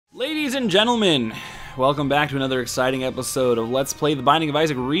Ladies and gentlemen, welcome back to another exciting episode of Let's Play The Binding of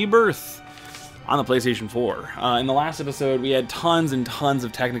Isaac Rebirth on the PlayStation 4. In the last episode, we had tons and tons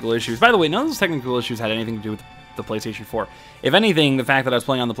of technical issues. By the way, none of those technical issues had anything to do with the PlayStation 4. If anything, the fact that I was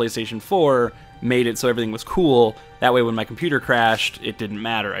playing on the PlayStation 4 made it so everything was cool. That way, when my computer crashed, it didn't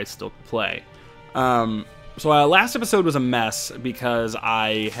matter. I still could play. Last episode was a mess because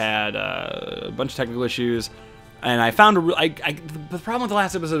I had a bunch of technical issues. And I found the problem with the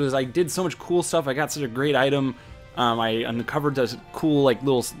last episode is I did so much cool stuff. I got such a great item. I uncovered this cool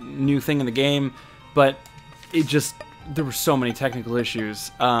little new thing in the game, but there were so many technical issues.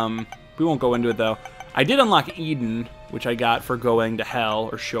 We won't go into it though. I did unlock Eden, which I got for going to Hell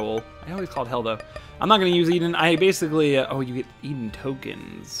or Sheol. I always called Hell though. I'm not going to use Eden. I basically you get Eden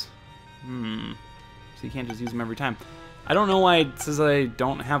tokens. So you can't just use them every time. I don't know why it says I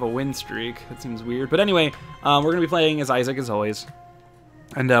don't have a win streak. That seems weird. But anyway, we're going to be playing as Isaac as always.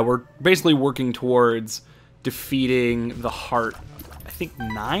 And we're basically working towards defeating the heart, I think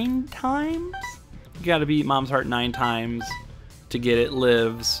 9 times? You got to beat Mom's heart 9 times to get it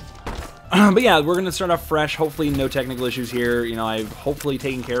lives. But yeah, we're going to start off fresh. Hopefully no technical issues here. You know, I've hopefully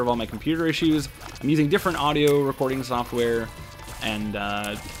taken care of all my computer issues. I'm using different audio recording software. And,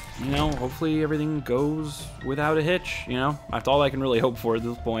 you know, hopefully everything goes without a hitch, you know? That's all I can really hope for at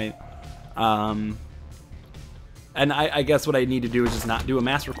this point. And I guess what I need to do is just not do a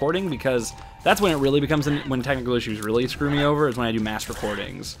mass recording, because that's when it really becomes, when technical issues really screw me over, is when I do mass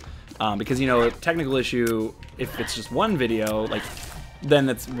recordings. Because, you know, a technical issue, if it's just one video, then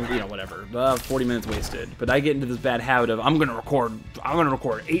that's, you know, whatever, 40 minutes wasted. But I get into this bad habit of, I'm gonna record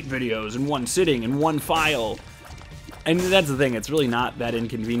 8 videos in one sitting, in one file. And that's the thing, it's really not that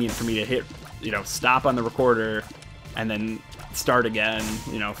inconvenient for me to hit, you know, stop on the recorder and then start again,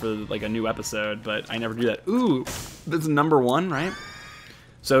 you know, for like a new episode, but I never do that. Ooh, this is number 1, right?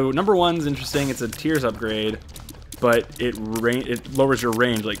 So number 1's interesting. It's a tiers upgrade, but it lowers your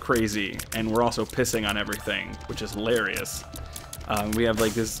range like crazy, and we're also pissing on everything, which is hilarious. We have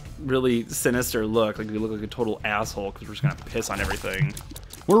like this really sinister look, like we look like a total asshole because we're just gonna piss on everything.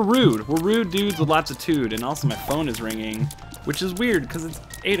 We're rude. We're rude dudes with lots of tude, and also my phone is ringing, which is weird because it's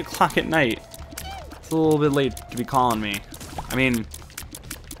 8 o'clock at night. It's a little bit late to be calling me. I mean,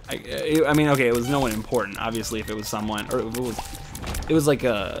 okay, it was no one important. Obviously, if it was someone, or if it was like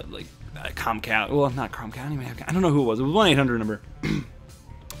a Comcast. Well, not Comcast. I don't know who it was. It was 1-800 number.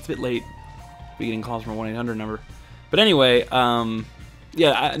 It's a bit late to be getting calls from a 1-800 number. But anyway,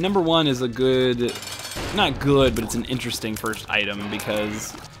 yeah, number 1 is a good. Not good, but it's an interesting first item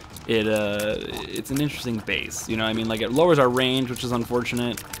because it's an interesting base. You know, I mean, like it lowers our range, which is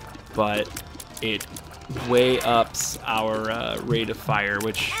unfortunate, but it way ups our rate of fire,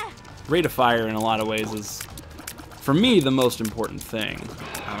 which rate of fire in a lot of ways is, for me, the most important thing.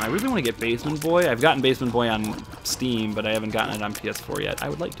 I really want to get Basement Boy. I've gotten Basement Boy on Steam, but I haven't gotten it on PS4 yet. I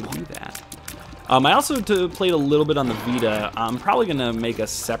would like to do that. I also played a little bit on the Vita. I'm probably gonna make a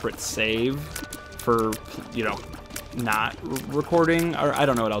separate save for, you know, not recording, or I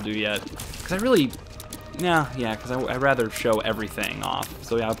don't know what I'll do yet, because I really, because I'd rather show everything off,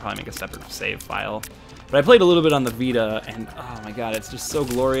 so yeah, I'll probably make a separate save file. But I played a little bit on the Vita, and oh my god, it's just so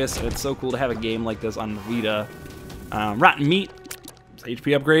glorious, and it's so cool to have a game like this on the Vita. Rotten Meat, it's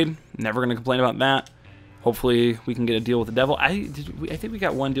HP upgrade, never gonna complain about that. Hopefully we can get a deal with the devil. I think we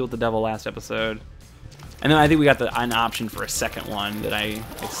got one deal with the devil last episode, and then I think we got an option for a second one that I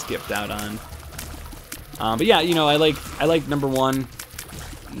skipped out on. But yeah, you know, I like number 1,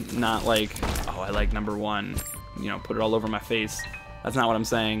 not like, oh, I like number 1, you know, put it all over my face. That's not what I'm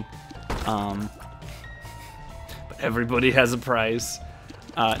saying. But everybody has a price.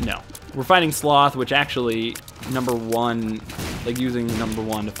 No. We're fighting Sloth, which actually, number 1, like using number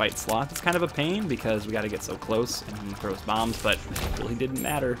 1 to fight Sloth, it's kind of a pain because we got to get so close and he throws bombs, but it really didn't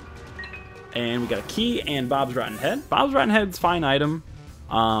matter. And we got a key and Bob's Rotten Head. Bob's Rotten Head's a fine item.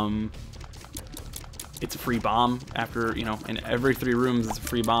 It's a free bomb after, you know, in every 3 rooms it's a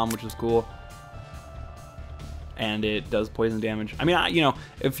free bomb, which is cool. And it does poison damage. I mean, you know,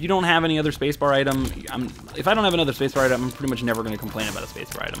 if you don't have any other spacebar item, if I don't have another spacebar item, I'm pretty much never going to complain about a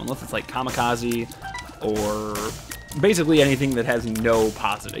spacebar item, unless it's like Kamikaze or basically anything that has no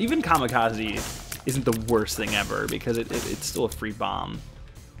positive. Even Kamikaze isn't the worst thing ever because it's still a free bomb.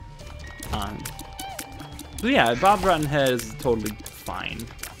 So yeah, Bob's Rotten Head is totally fine.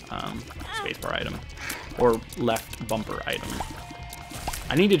 Spacebar item or left bumper item.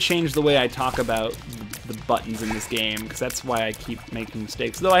 I need to change the way I talk about the buttons in this game, because that's why I keep making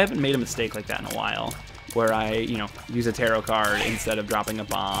mistakes. Though I haven't made a mistake like that in a while, where I, you know, use a tarot card instead of dropping a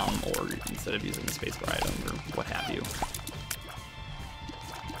bomb or instead of using a spacebar item or what have you.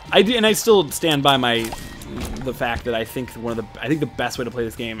 I do, and I still stand by the fact that I think the best way to play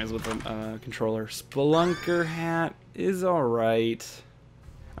this game is with a controller. Spelunker hat is all right.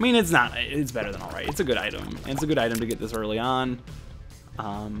 I mean, it's not. It's better than all right. It's a good item. And it's a good item to get this early on.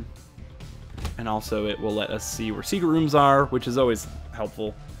 And also, it will let us see where secret rooms are, which is always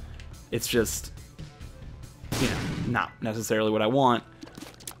helpful. It's just, you know, not necessarily what I want.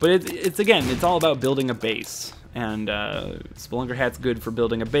 But it's again, it's all about building a base. And Spelunker hat's good for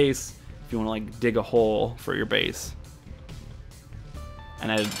building a base if you want to like dig a hole for your base.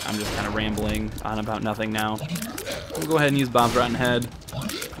 And I'm just kind of rambling on about nothing now. We'll go ahead and use Bob's Rotten Head.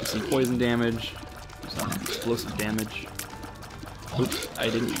 Do some poison damage. Do some explosive damage. Oops, I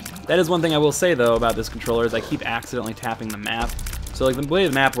didn't. That is one thing I will say though about this controller is I keep accidentally tapping the map. So like the way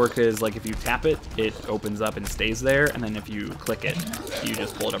the map works is like if you tap it, it opens up and stays there, and then if you click it, you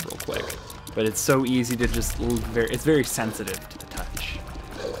just pull it up real quick. But it's so easy to just it's very sensitive to the touch.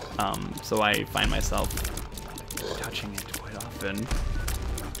 So I find myself touching it quite often.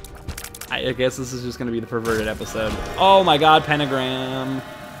 I guess this is just going to be the perverted episode. Oh my god, pentagram.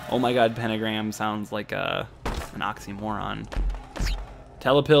 Oh my god, pentagram sounds like an oxymoron.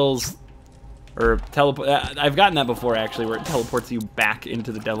 Telepills, or I've gotten that before actually, where it teleports you back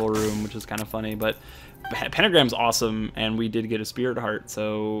into the devil room, which is kind of funny. But pentagram's awesome, and we did get a spirit heart,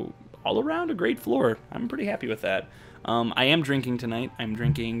 so all around a great floor. I'm pretty happy with that. I am drinking tonight. I'm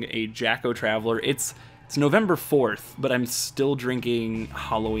drinking a Jacko Traveler. It's November 4th, but I'm still drinking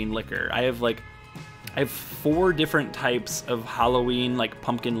Halloween liquor. I have 4 different types of Halloween like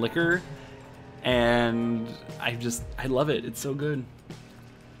pumpkin liquor, and I love it. It's so good.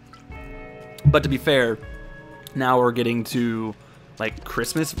 But to be fair, now we're getting to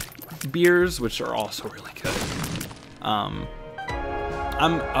Christmas beers, which are also really good.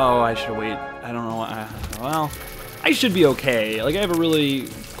 I should wait. I don't know. Well, I should be okay. Like, I have a really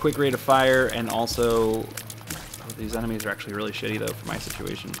quick rate of fire, and also these enemies are actually really shitty though for my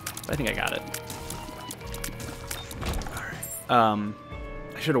situation. But I think I got it. All right.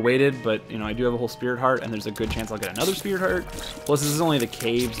 I should have waited, but you know, I do have a whole spirit heart, and there's a good chance I'll get another spirit heart. Plus, this is only the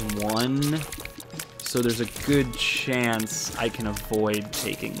caves 1, so there's a good chance I can avoid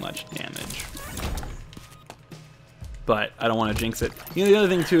taking much damage. But I don't want to jinx it. You know, the other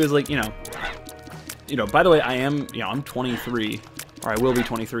thing too is like, you know, by the way, I'm 23, or I will be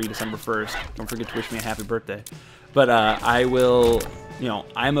 23 December 1st. Don't forget to wish me a happy birthday. But I will, you know,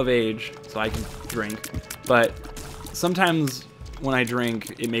 I'm of age, so I can drink. But sometimes when I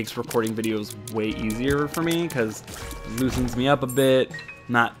drink, it makes recording videos way easier for me because it loosens me up a bit.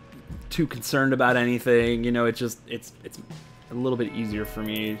 Not too concerned about anything. You know, it's a little bit easier for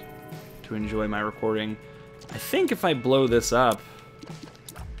me to enjoy my recording. I think if I blow this up,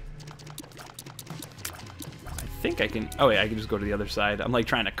 I think I can. Oh yeah, I can just go to the other side. I'm like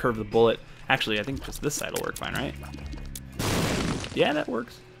trying to curve the bullet. Actually, I think just this side will work fine, right? Yeah, that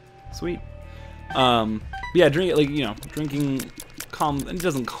works. Sweet. Yeah, drinking calm. It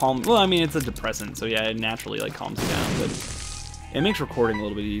doesn't calm. Well, I mean, it's a depressant, so yeah, it naturally like calms you down. But it makes recording a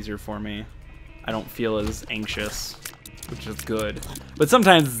little bit easier for me. I don't feel as anxious, which is good. But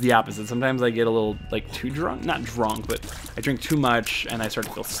sometimes it's the opposite. Sometimes I get a little like too drunk. Not drunk, but I drink too much and I start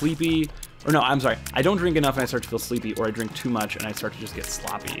to feel sleepy. Or no, I'm sorry. I don't drink enough and I start to feel sleepy, or I drink too much and I start to just get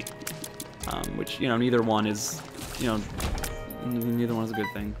sloppy. Which, you know, neither one is, neither one is a good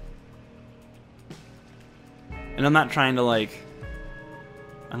thing. And I'm not trying to like,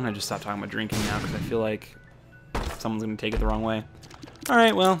 I'm gonna just stop talking about drinking now because I feel like someone's gonna take it the wrong way. All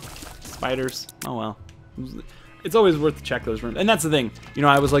right, well, spiders. Oh well. It's always worth to check those rooms. And that's the thing. You know,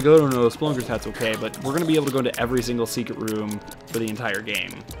 I was like, oh no, Spelunker's hat's okay, but we're gonna be able to go into every single secret room for the entire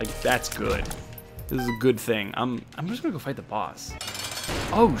game. Like, that's good. This is a good thing. I'm just gonna go fight the boss.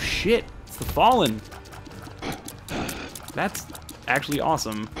 Oh shit, it's the Fallen. That's actually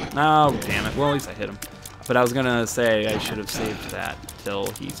awesome. Oh, damn it. Well, at least I hit him. But I was gonna say I should have saved that till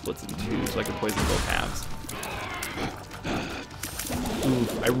he splits in 2 so I could poison both halves.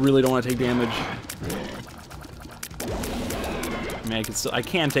 Oof, I really don't want to take damage. I mean, I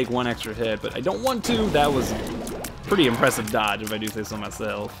can take 1 extra hit, but I don't want to. That was pretty impressive dodge, if I do say so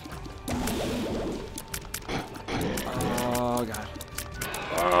myself. Oh god.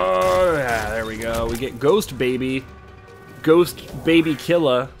 Oh yeah, there we go. We get Ghost Baby. Ghost Baby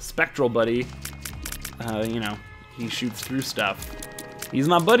Killa, Spectral Buddy. You know, he shoots through stuff. He's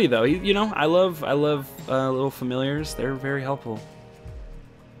my buddy though. You know, I love little familiars. They're very helpful.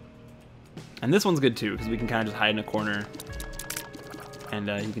 And this one's good too, because we can kind of just hide in a corner, and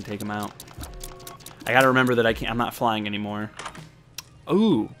you can take him out. I gotta remember that I'm not flying anymore.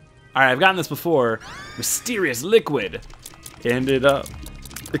 Ooh, all right, I've gotten this before. Mysterious liquid. Ended up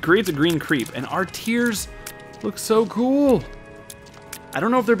It creates a green creep, and our tiers look so cool. I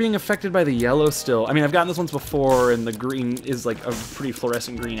don't know if they're being affected by the yellow still. I mean, I've gotten this once before, and the green is like a pretty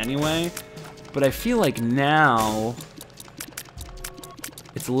fluorescent green anyway. But I feel like now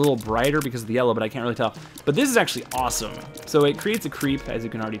it's a little brighter because of the yellow, but I can't really tell. But this is actually awesome. So it creates a creep, as you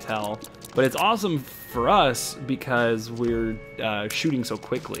can already tell. But it's awesome for us because we're shooting so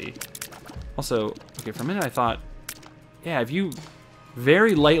quickly. Also, okay, for a minute I thought, yeah, if you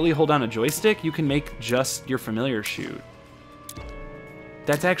very lightly hold down a joystick, you can make just your familiar shoot.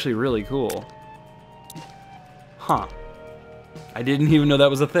 That's actually really cool. Huh. I didn't even know that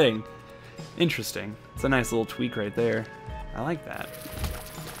was a thing. Interesting. It's a nice little tweak right there. I like that.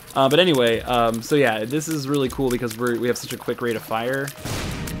 But anyway, so yeah, this is really cool because we have such a quick rate of fire.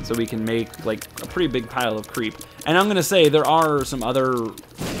 So we can make like a pretty big pile of creep. And I'm gonna say there are some other,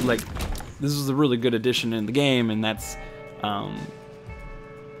 like, this is a really good addition in the game, and that's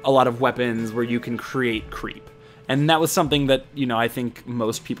a lot of weapons where you can create creep. And that was something that, you know, I think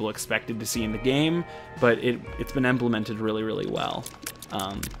most people expected to see in the game, but it's been implemented really, really well.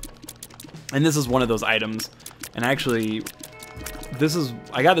 And this is one of those items. And actually,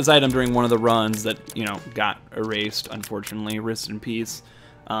 I got this item during one of the runs that, you know, got erased, unfortunately. Rest in peace.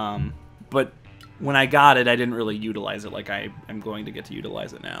 But when I got it, I didn't really utilize it like I am going to get to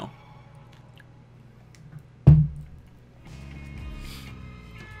utilize it now.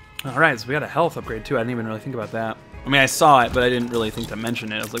 Alright, so we got a health upgrade too. I didn't even really think about that. I mean, I saw it, but I didn't really think to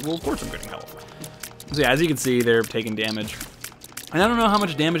mention it. I was like, well, of course I'm getting health. So yeah, as you can see, they're taking damage. And I don't know how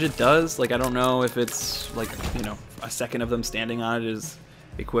much damage it does. Like, I don't know if it's, like, you know, a second of them standing on it is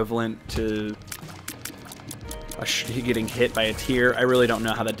equivalent to getting hit by a tier. I really don't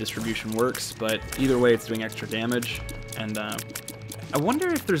know how that distribution works, but either way, it's doing extra damage. And I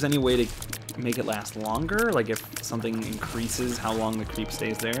wonder if there's any way to make it last longer, like if something increases how long the creep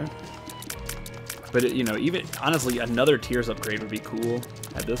stays there. But you know, even honestly, another tiers upgrade would be cool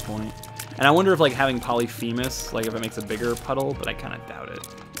at this point. And I wonder if like having Polyphemus, like if it makes a bigger puddle, but I kind of doubt it.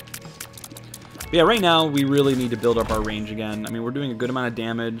 But yeah, right now we really need to build up our range again. I mean, we're doing a good amount of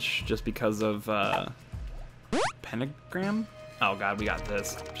damage just because of pentagram. Oh god, we got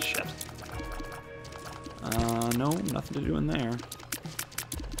this. Shit. No, nothing to do in there.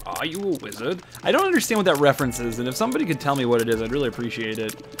 Are you a wizard? I don't understand what that reference is, and if somebody could tell me what it is, I'd really appreciate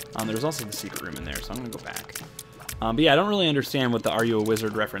it. There's also the secret room in there, so I'm gonna go back. But yeah, I don't really understand what the "Are you a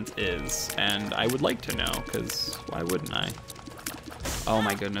wizard" reference is, and I would like to know, because why wouldn't I? Oh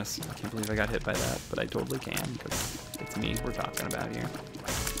my goodness, I can't believe I got hit by that, but I totally can, because it's me we're talking about here.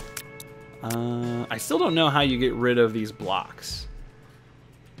 I still don't know how you get rid of these blocks.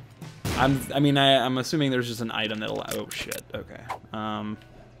 I'm assuming there's just an item that'll. Oh shit. Okay.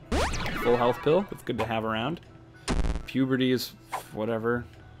 Full health pill. It's good to have around. Puberty is whatever.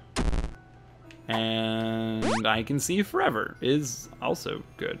 And I can see forever is also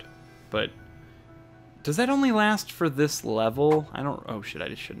good. But does that only last for this level? I don't. Oh shit! I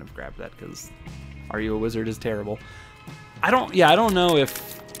just shouldn't have grabbed that because "Are you a wizard" is terrible. I don't know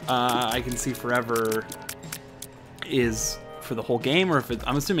if I can see forever is for the whole game, or if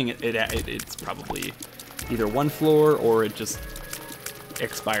I'm assuming it's probably either one floor or it just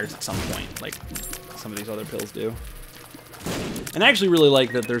expires at some point, like some of these other pills do. And I actually really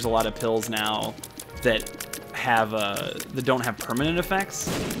like that there's a lot of pills now that have that don't have permanent effects,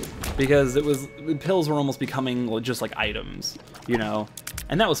 because pills were almost becoming just like items, you know,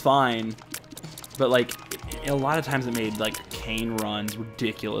 and that was fine, but like a lot of times it made like Kane runs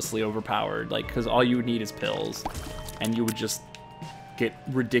ridiculously overpowered, like because all you would need is pills and you would just get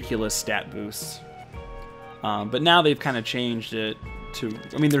ridiculous stat boosts. But now they've kind of changed it to,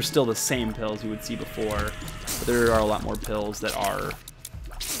 I mean, there's still the same pills you would see before, but there are a lot more pills that are,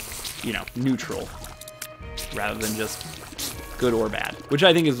 you know, neutral rather than just good or bad, which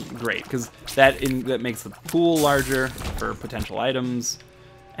I think is great, because that makes the pool larger for potential items,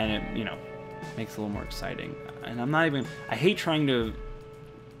 and it, you know, makes it a little more exciting. And I hate trying to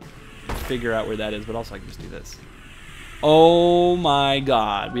figure out where that is, but also I can just do this. Oh my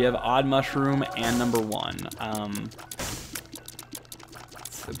god, we have Odd Mushroom and number 1.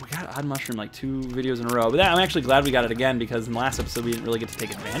 We got Odd Mushroom like 2 videos in a row, but I'm actually glad we got it again, because in the last episode we didn't really get to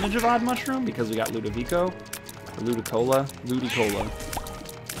take advantage of Odd Mushroom because we got Ludovico, or Ludicola, Ludicola,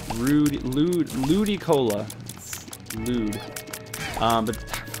 it's Lude. But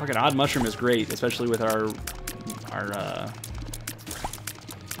fucking Odd Mushroom is great, especially with the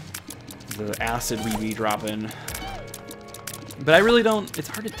acid we be dropping. But I really don't, it's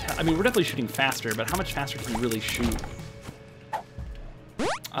hard to tell. I mean, we're definitely shooting faster, but how much faster can you really shoot?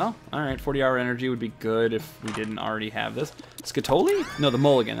 Oh, alright, 40-hour energy would be good if we didn't already have this. Scatoli? No, the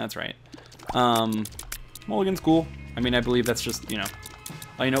mulligan, that's right. Mulligan's cool. I mean, I believe that's just, you know...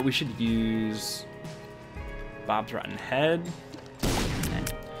 Oh, you know what? We should use Bob's Rotten Head.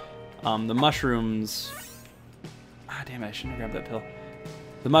 The mushrooms... Ah, damn it, I shouldn't have grabbed that pill.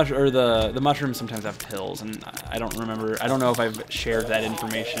 The mushrooms sometimes have pills, and I don't remember... I don't know if I've shared that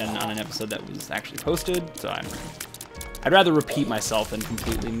information on an episode that was actually posted, so I'd rather repeat myself than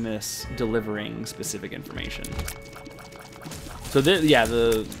completely miss delivering specific information. So, yeah,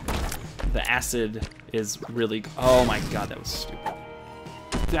 the acid is really... Oh my god, that was stupid.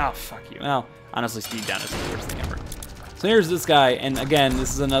 Oh, fuck you. Well, honestly, speed down is the worst thing ever. So here's this guy, and again,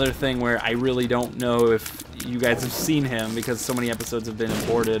 this is another thing where I really don't know if you guys have seen him because so many episodes have been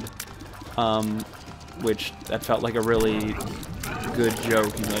aborted, which that felt like a really good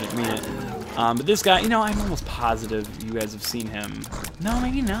joke, even though I didn't mean it. But this guy, you know, I'm almost positive you guys have seen him. No,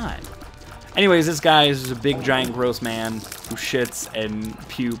 maybe not. Anyways, this guy is just a big, giant, gross man who shits and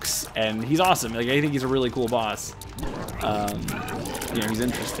pukes, and he's awesome. Like, I think he's a really cool boss. You know, he's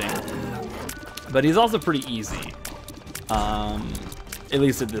interesting. But he's also pretty easy. At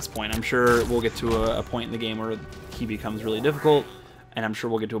least at this point. I'm sure we'll get to a point in the game where he becomes really difficult, and I'm sure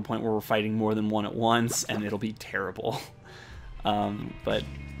we'll get to a point where we're fighting more than one at once, and it'll be terrible. But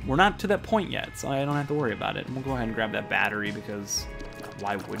we're not to that point yet, so I don't have to worry about it. And we'll go ahead and grab that battery, because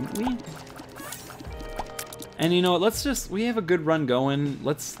why wouldn't we? And you know what, we have a good run going.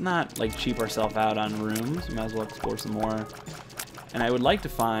 Let's not, like, cheap ourselves out on rooms. We might as well explore some more. And I would like to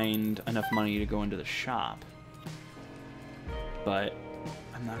find enough money to go into the shop. But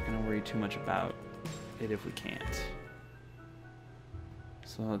I'm not going to worry too much about it if we can't.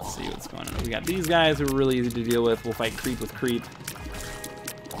 So let's see what's going on. We got these guys who are really easy to deal with. We'll fight creep with creep.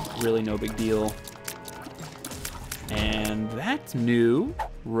 Really no big deal. And that's new.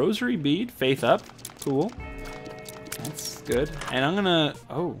 Rosary bead, faith up. Cool. That's good. And I'm gonna...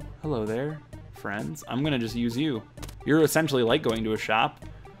 Oh, hello there, friends. I'm gonna just use you. You're essentially like going to a shop.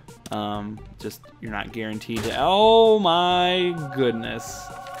 Just, you're not guaranteed to... Oh my goodness.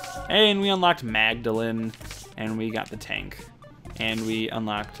 And we unlocked Magdalene. And we got the tank. And we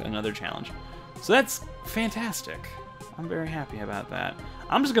unlocked another challenge. So that's fantastic. I'm very happy about that.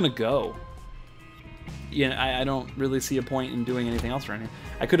 I'm just gonna go. Yeah, I don't really see a point in doing anything else around here.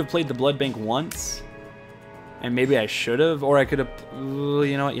 I could have played the blood bank once. And maybe I should have, or I could have,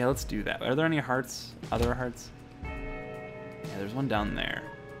 you know what, yeah, let's do that. Are there any hearts? Other hearts? Yeah, there's one down there.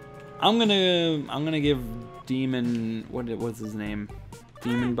 I'm gonna give Demon, what's his name?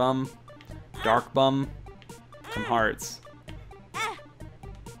 Demon Bum? Dark Bum? Some hearts.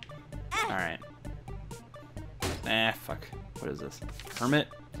 Alright. Fuck. What is this? Hermit?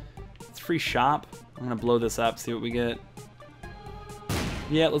 It's free shop. I'm gonna blow this up, see what we get.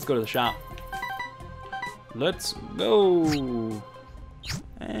 Yeah, let's go to the shop. Let's go.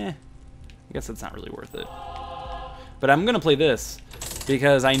 I guess that's not really worth it. But I'm gonna play this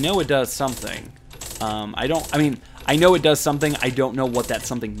because I know it does something. I know it does something. I don't know what that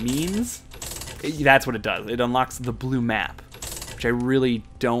something means. That's what it does. It unlocks the blue map, which I really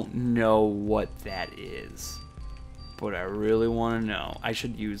don't know what that is. But I really want to know. I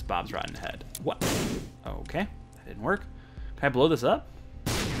should use Bob's Rotten Head. What? Okay, that didn't work. Can I blow this up?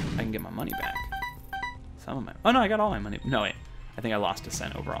 I can get my money back. Some of my... Oh, no, I got all my money. No, wait. I think I lost a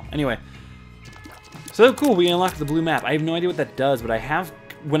cent overall. Anyway. So, cool. We unlocked the blue map. I have no idea what that does, but I have...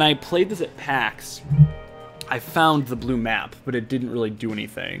 When I played this at PAX, I found the blue map, but it didn't really do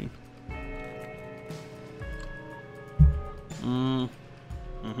anything.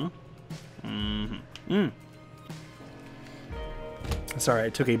 Sorry, I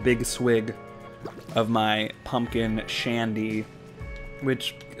took a big swig of my pumpkin shandy,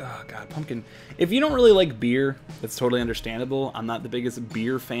 which... Oh, God, pumpkin. If you don't really like beer, that's totally understandable. I'm not the biggest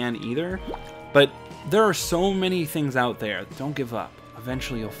beer fan either. But there are so many things out there. Don't give up.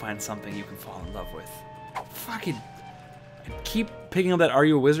 Eventually, you'll find something you can fall in love with. Fucking... I keep picking up that Are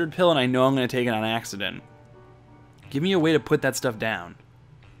You a Wizard pill, and I know I'm going to take it on accident. Give me a way to put that stuff down.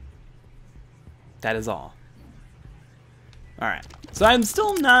 That is all. Alright. So I'm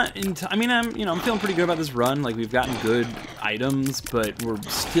still not I mean, I'm feeling pretty good about this run. Like, we've gotten good items, but we're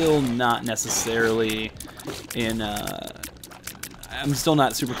still not necessarily in, I'm still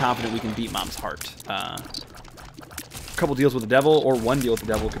not super confident we can beat Mom's heart. A couple deals with the devil, or one deal with the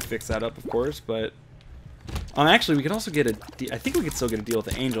devil could fix that up, of course, but... actually, we could also get I think we could still get a deal with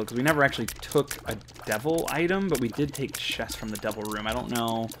the angel, because we never actually took a devil item, but we did take chest from the devil room. I don't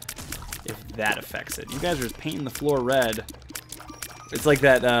know if that affects it. You guys are just painting the floor red. It's like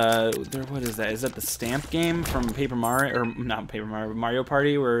that, what is that? Is that the stamp game from Paper Mario, or not Paper Mario, but Mario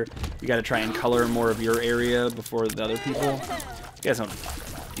Party, where you gotta try and color more of your area before the other people?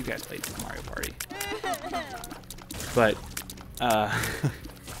 You guys played Super Mario Party. But, I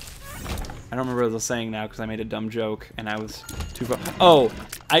don't remember what I was saying now because I made a dumb joke and I was too far. Oh,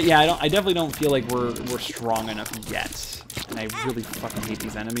 I definitely don't feel like we're strong enough yet. And I really fucking hate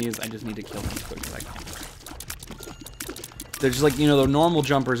these enemies. I just need to kill them as quick as I can. They're just like, you know, the normal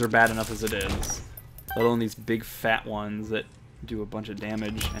jumpers are bad enough as it is. Let alone these big fat ones that do a bunch of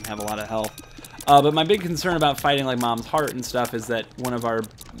damage and have a lot of health. But my big concern about fighting like Mom's Heart and stuff is that one of our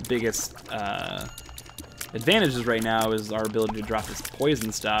biggest advantages right now is our ability to drop this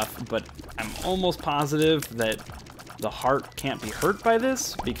poison stuff, but I'm almost positive that the heart can't be hurt by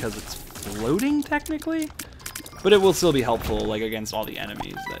this because it's floating technically, but it will still be helpful like against all the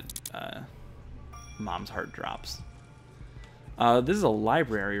enemies that Mom's Heart drops. This is a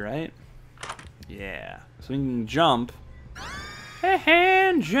library, right? Yeah. So we can jump.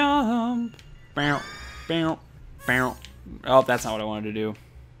 And jump. Bow, bow, bow. Oh, that's not what I wanted to do.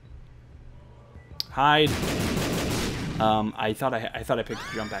 Hide. I thought I picked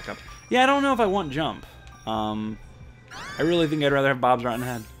jump back up. Yeah, I don't know if I want jump. I really think I'd rather have Bob's Rotten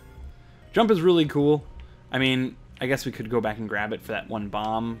Head. Jump is really cool. I mean, I guess we could go back and grab it for that one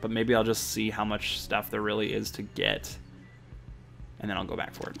bomb, but maybe I'll just see how much stuff there really is to get, and then I'll go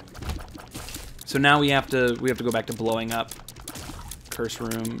back for it. So now we have to go back to blowing up curse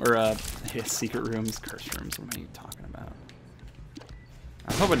room, or secret rooms. Curse rooms, what am I talking about? I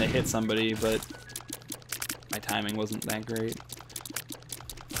was hoping to hit somebody, but my timing wasn't that great.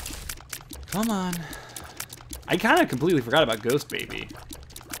 Come on. I kind of completely forgot about Ghost Baby.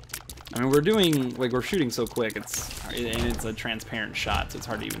 I mean, we're shooting so quick, and it's a transparent shot, so it's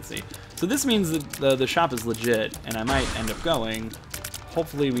hard to even see. So this means that the shop is legit, and I might end up going.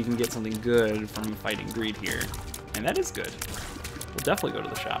 Hopefully we can get something good from fighting Greed here. And that is good. We'll definitely go to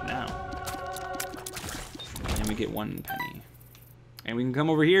the shop now. And we get 1 penny. And we can come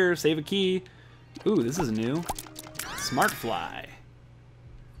over here, save a key. Ooh, this is new. Smart Fly.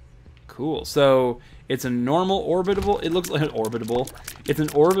 Cool. So it's a normal orbitable. It looks like an orbitable. It's an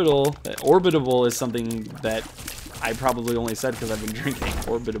orbital. Orbitable is something that I probably only said because I've been drinking.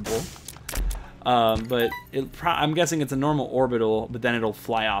 Orbitable. But I'm guessing it's a normal orbital, but then it'll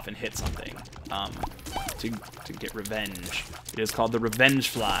fly off and hit something to get revenge. It is called the Revenge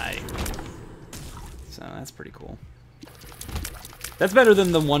Fly. So that's pretty cool. That's better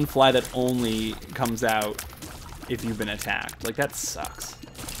than the one fly that only comes out if you've been attacked. Like, that sucks.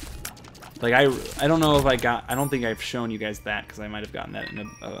 Like, I don't know if I don't think I've shown you guys that, because I might have gotten that in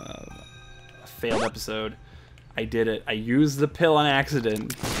a failed episode. I did it. I used the pill on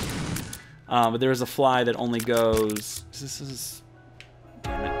accident. But there is a fly that only goes...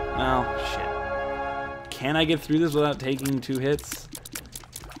 Damn it. Oh, shit. Can I get through this without taking 2 hits?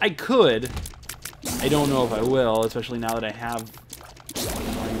 I could. I don't know if I will, especially now that I have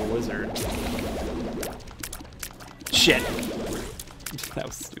a wizard. Shit. That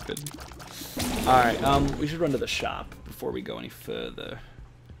was stupid. Alright, we should run to the shop before we go any further.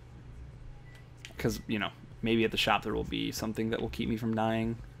 Because, you know, maybe at the shop there will be something that will keep me from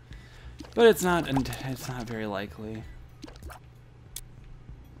dying. But it's not very likely.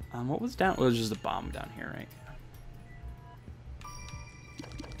 What was down? Well, it was just a bomb down here, right?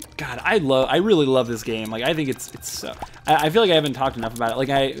 God, I really love this game. Like, I think it's so... I feel like I haven't talked enough about it. Like,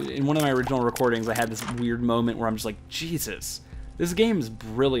 in one of my original recordings, I had this weird moment where I'm just like, Jesus, this game is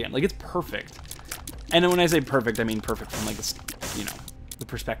brilliant. Like, it's perfect. And when I say perfect, I mean perfect from, like, this, you know, the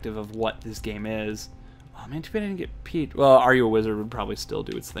perspective of what this game is. Oh, man, too bad I didn't get PhD. Well, Are You a Wizard would probably still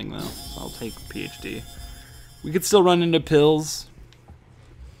do its thing, though. So I'll take PhD. We could still run into pills.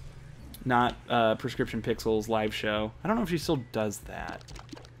 Not Prescription Pixels live show. I don't know if she still does that.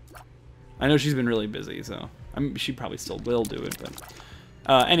 I know she's been really busy, so she probably still will do it.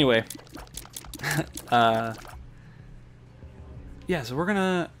 But anyway, yeah. So we're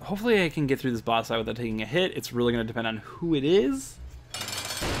gonna. Hopefully, I can get through this boss fight without taking a hit. It's really gonna depend on who it is.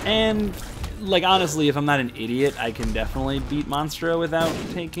 And like honestly, if I'm not an idiot, I can definitely beat Monstro without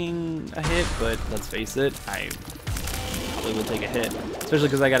taking a hit. But let's face it, I probably will take a hit, especially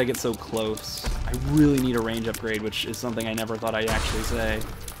because I got to get so close. I really need a range upgrade, which is something I never thought I'd actually say.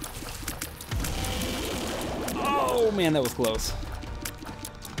 Oh man, that was close.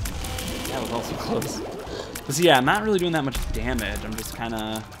 That was also close. But so, yeah, I'm not really doing that much damage. I'm just kind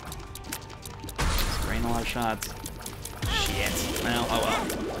of spraying a lot of shots. Shit. Well,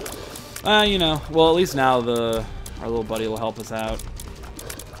 oh well. You know, well at least now our little buddy will help us out.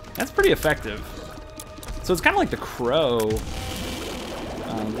 That's pretty effective. So it's kind of like the crow.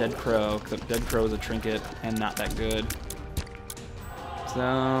 Dead Crow, except Dead Crow is a trinket and not that good. So,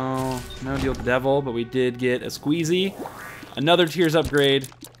 no deal with the devil, but we did get a squeezy. Another Tears upgrade.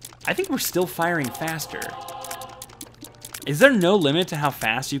 I think we're still firing faster. Is there no limit to how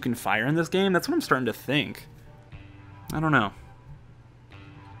fast you can fire in this game? That's what I'm starting to think. I don't know.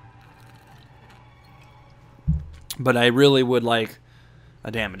 But I really would like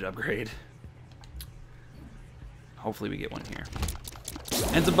a damage upgrade. Hopefully we get one here.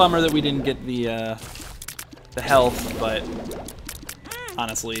 And it's a bummer that we didn't get the health, but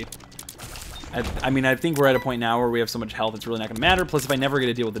honestly, I mean, I think we're at a point now where we have so much health, it's really not going to matter. Plus, if I never get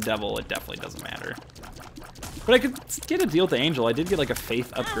a deal with the devil, it definitely doesn't matter. But I could get a deal with the angel. I did get like a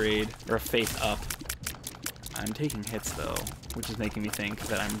faith upgrade, or a faith up. I'm taking hits, though, which is making me think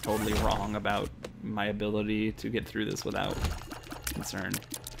that I'm totally wrong about my ability to get through this without concern.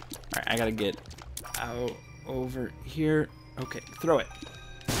 Alright, I gotta get out over here. Okay, throw it.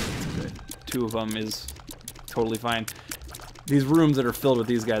 That's good. 2 of them is totally fine. These rooms that are filled with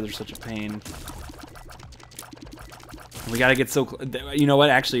these guys are such a pain. We gotta get so... You know what?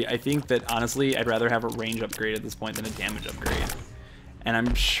 Actually, I think that, honestly, I'd rather have a range upgrade at this point than a damage upgrade. And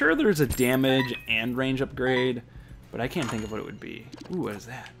I'm sure there's a damage and range upgrade, but I can't think of what it would be. Ooh, what is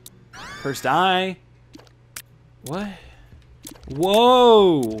that? Cursed Eye? What?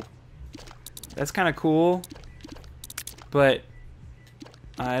 Whoa! That's kind of cool. But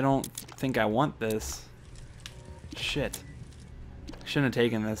I don't think I want this. Shit. Shouldn't have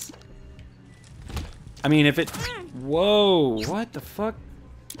taken this. I mean, if it... Whoa! What the fuck?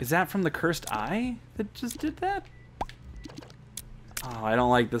 Is that from the Cursed Eye that just did that? Oh, I don't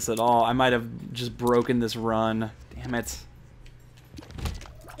like this at all. I might have just broken this run. Damn it.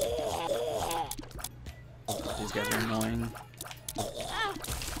 These guys are annoying.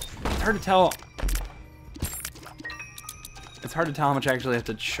 It's hard to tell... It's hard to tell how much I actually have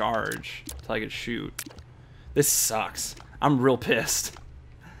to charge until I can shoot. This sucks. I'm real pissed.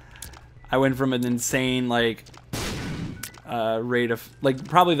 I went from an insane, like, rate of... Like,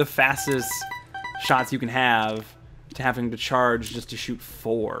 probably the fastest shots you can have to having to charge just to shoot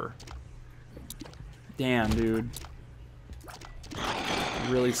 4. Damn, dude. It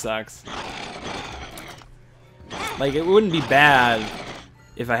really sucks. Like, it wouldn't be bad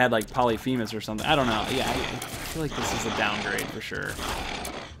if I had, like, Polyphemus or something. I don't know. Yeah, I feel like this is a downgrade for sure.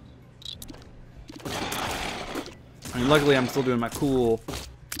 I mean, luckily I'm still doing my cool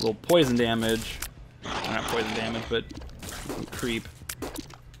little poison damage. Or not poison damage, but creep.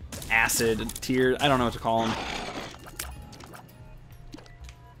 Acid, tear, I don't know what to call them.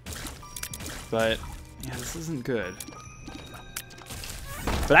 But, yeah, this isn't good.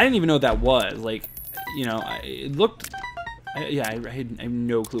 But I didn't even know what that was. Like, you know, it looked... yeah, I had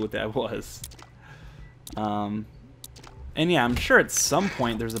no clue what that was. And yeah, I'm sure at some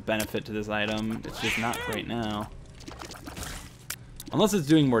point there's a benefit to this item. It's just not right now. Unless it's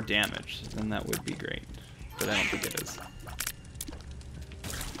doing more damage, then that would be great. But I don't think it is.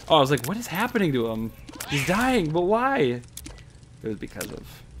 Oh, I was like, what is happening to him? He's dying, but why? It was because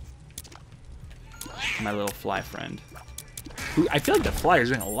of my little fly friend. Who, I feel like the fly is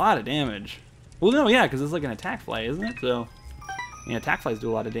doing a lot of damage. Well, no, yeah, because it's like an attack fly, isn't it? So, yeah, attack flies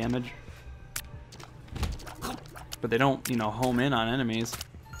do a lot of damage. But they don't, you know, home in on enemies.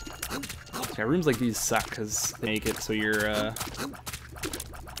 Yeah, rooms like these suck because they make it so you're,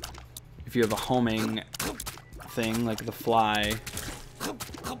 if you have a homing thing, like the fly...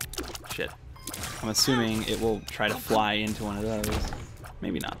 Shit. I'm assuming it will try to fly into one of those.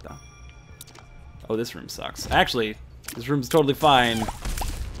 Maybe not, though. Oh, this room sucks. Actually, this room's totally fine,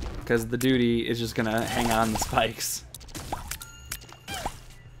 because the duty is just gonna hang on the spikes.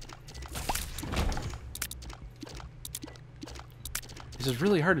 It's just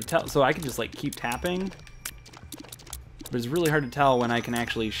really hard to tell. So I can just, like, keep tapping, but it's really hard to tell when I can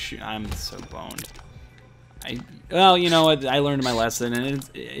actually shoot. I'm so boned. Well, you know what? I learned my lesson, and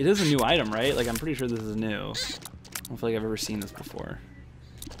it is a new item, right? Like, I'm pretty sure this is new. I don't feel like I've ever seen this before.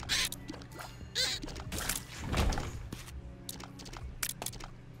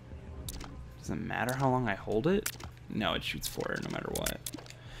 Doesn't matter how long I hold it? No, it shoots 4 no matter what.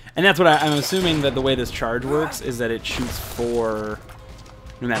 And that's what I'm assuming that the way this charge works is that it shoots 4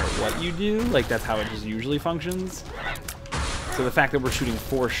 no matter what you do. Like, that's how it just usually functions. So the fact that we're shooting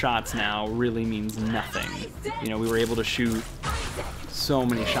 4 shots now really means nothing. You know, we were able to shoot so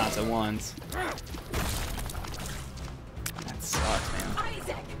many shots at once. That sucks, man.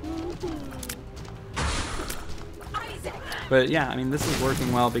 But yeah, I mean, this is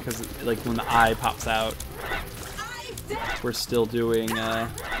working well because, like, when the eye pops out, we're still doing,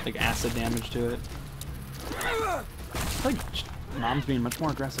 like, acid damage to it. Like, Mom's being much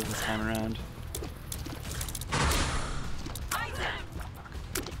more aggressive this time around.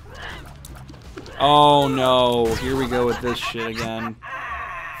 Oh no, here we go with this shit again.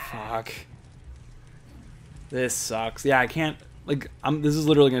 Fuck. This sucks. Yeah, I can't, like, this is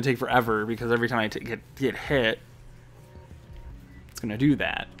literally going to take forever because every time I get hit, it's going to do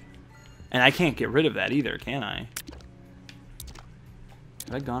that. And I can't get rid of that either, can I?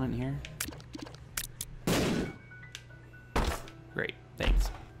 Have I gone in here? Great, thanks.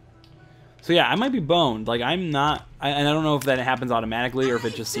 So yeah, I might be boned. Like, I'm not, and I don't know if that happens automatically or if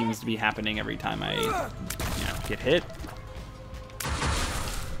it just seems to be happening every time I, get hit.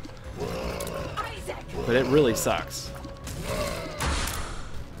 But it really sucks.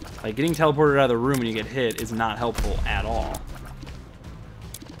 Like, getting teleported out of the room when you get hit is not helpful at all.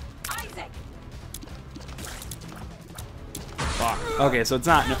 Fuck. Okay, so it's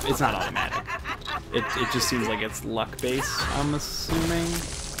not automatic. It just seems like it's luck based, I'm assuming.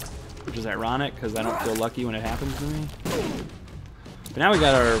 Which is ironic, because I don't feel lucky when it happens to me. But now we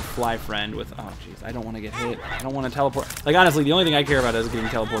got our fly friend with... Oh, jeez, I don't want to get hit. I don't want to teleport. Like, honestly, the only thing I care about is getting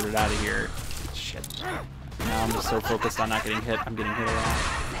teleported out of here. Shit. Now I'm just so focused on not getting hit. I'm getting hit a lot.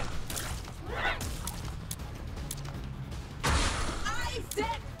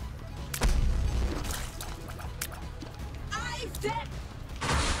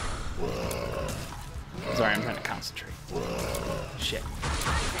 Sorry, I'm trying to concentrate. Shit.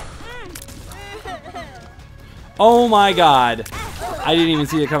 Oh my god. I didn't even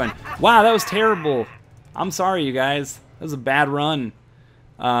see it coming. Wow, that was terrible. I'm sorry, you guys. That was a bad run.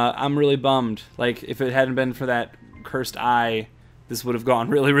 I'm really bummed. Like, if it hadn't been for that cursed eye, this would have gone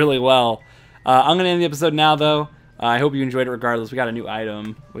really, really well. I'm going to end the episode now, though. I hope you enjoyed it regardless. We got a new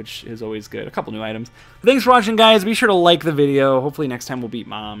item, which is always good. A couple new items. But thanks for watching, guys. Be sure to like the video. Hopefully next time we'll beat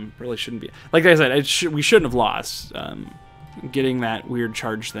Mom. Really shouldn't be. Like I said, we shouldn't have lost. Getting that weird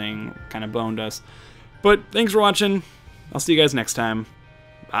charge thing kind of boned us. But thanks for watching. I'll see you guys next time.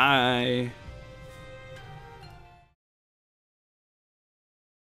 Bye.